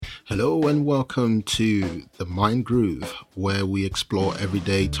Hello and welcome to The Mind Groove, where we explore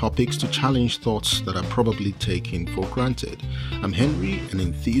everyday topics to challenge thoughts that are probably taken for granted. I'm Henry, an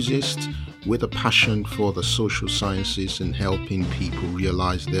enthusiast with a passion for the social sciences and helping people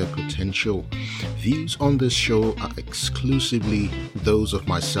realize their potential. Views on this show are exclusively those of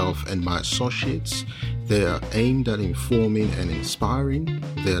myself and my associates. They are aimed at informing and inspiring.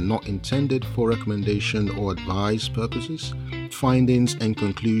 They are not intended for recommendation or advice purposes. Findings and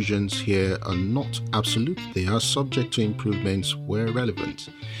conclusions here are not absolute. They are subject to improvements where relevant.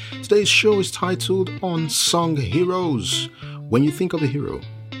 Today's show is titled Unsung Heroes. When you think of a hero,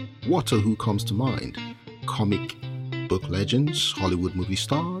 what or who comes to mind? Comic book legends, Hollywood movie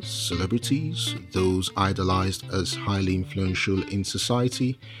stars, celebrities, those idolized as highly influential in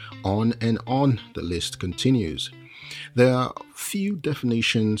society, on and on the list continues. There are few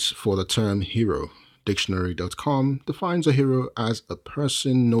definitions for the term hero. Dictionary.com defines a hero as a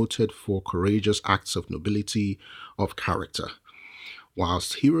person noted for courageous acts of nobility of character.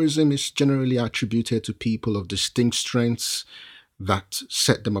 Whilst heroism is generally attributed to people of distinct strengths that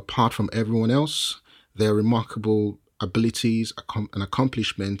set them apart from everyone else, their remarkable abilities and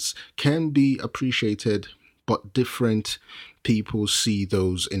accomplishments can be appreciated, but different people see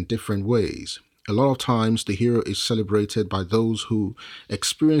those in different ways. A lot of times, the hero is celebrated by those who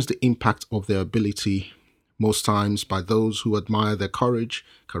experience the impact of their ability, most times by those who admire their courage,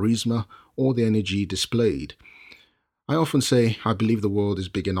 charisma, or the energy displayed. I often say I believe the world is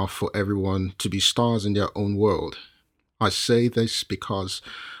big enough for everyone to be stars in their own world. I say this because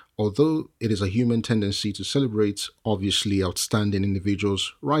although it is a human tendency to celebrate obviously outstanding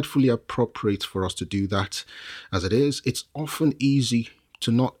individuals, rightfully appropriate for us to do that as it is, it's often easy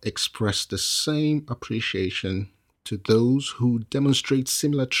to not express the same appreciation to those who demonstrate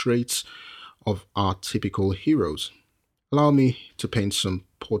similar traits of our typical heroes. Allow me to paint some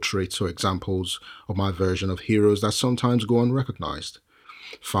portraits or examples of my version of heroes that sometimes go unrecognized.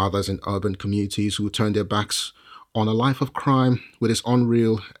 Fathers in urban communities who turn their backs on a life of crime with its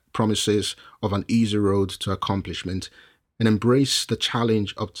unreal promises of an easy road to accomplishment and embrace the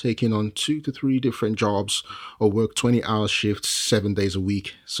challenge of taking on 2 to 3 different jobs or work 20-hour shifts 7 days a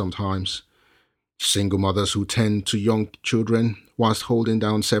week sometimes. Single mothers who tend to young children whilst holding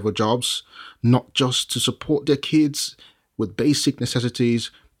down several jobs, not just to support their kids with basic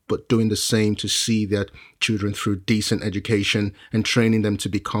necessities, but doing the same to see their children through decent education and training them to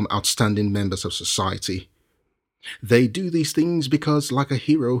become outstanding members of society. They do these things because, like a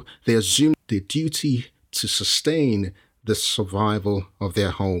hero, they assume the duty to sustain the survival of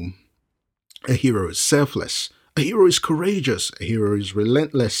their home. A hero is selfless. A hero is courageous. A hero is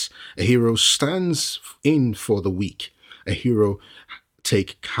relentless. A hero stands in for the weak. A hero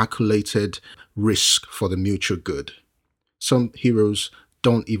takes calculated risk for the mutual good. Some heroes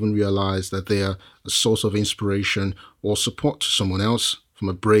don't even realize that they are a source of inspiration or support to someone else, from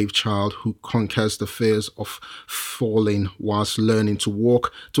a brave child who conquers the fears of falling whilst learning to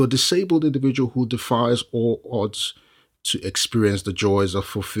walk, to a disabled individual who defies all odds to experience the joys of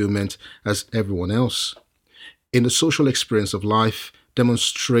fulfillment as everyone else. In the social experience of life,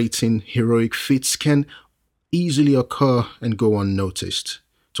 demonstrating heroic feats can easily occur and go unnoticed.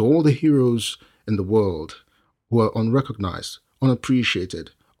 To all the heroes in the world who are unrecognized, unappreciated,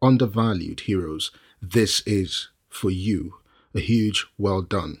 undervalued heroes, this is for you a huge well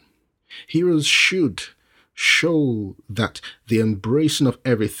done. Heroes should show that the embracing of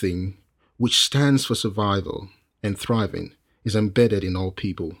everything which stands for survival and thriving is embedded in all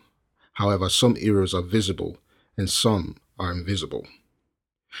people. However, some heroes are visible and some are invisible.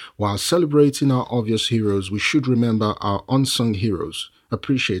 While celebrating our obvious heroes, we should remember our unsung heroes,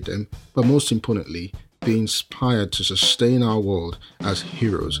 appreciate them, but most importantly, be inspired to sustain our world as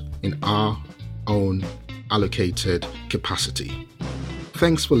heroes in our own allocated capacity.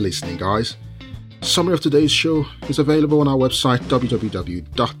 Thanks for listening, guys. Summary of today's show is available on our website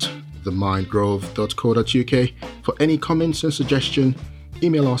www.themindgrove.co.uk. For any comments and suggestions,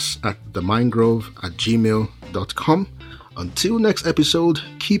 email us at themindgrove@gmail.com. Until next episode,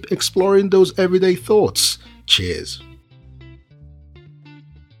 keep exploring those everyday thoughts. Cheers.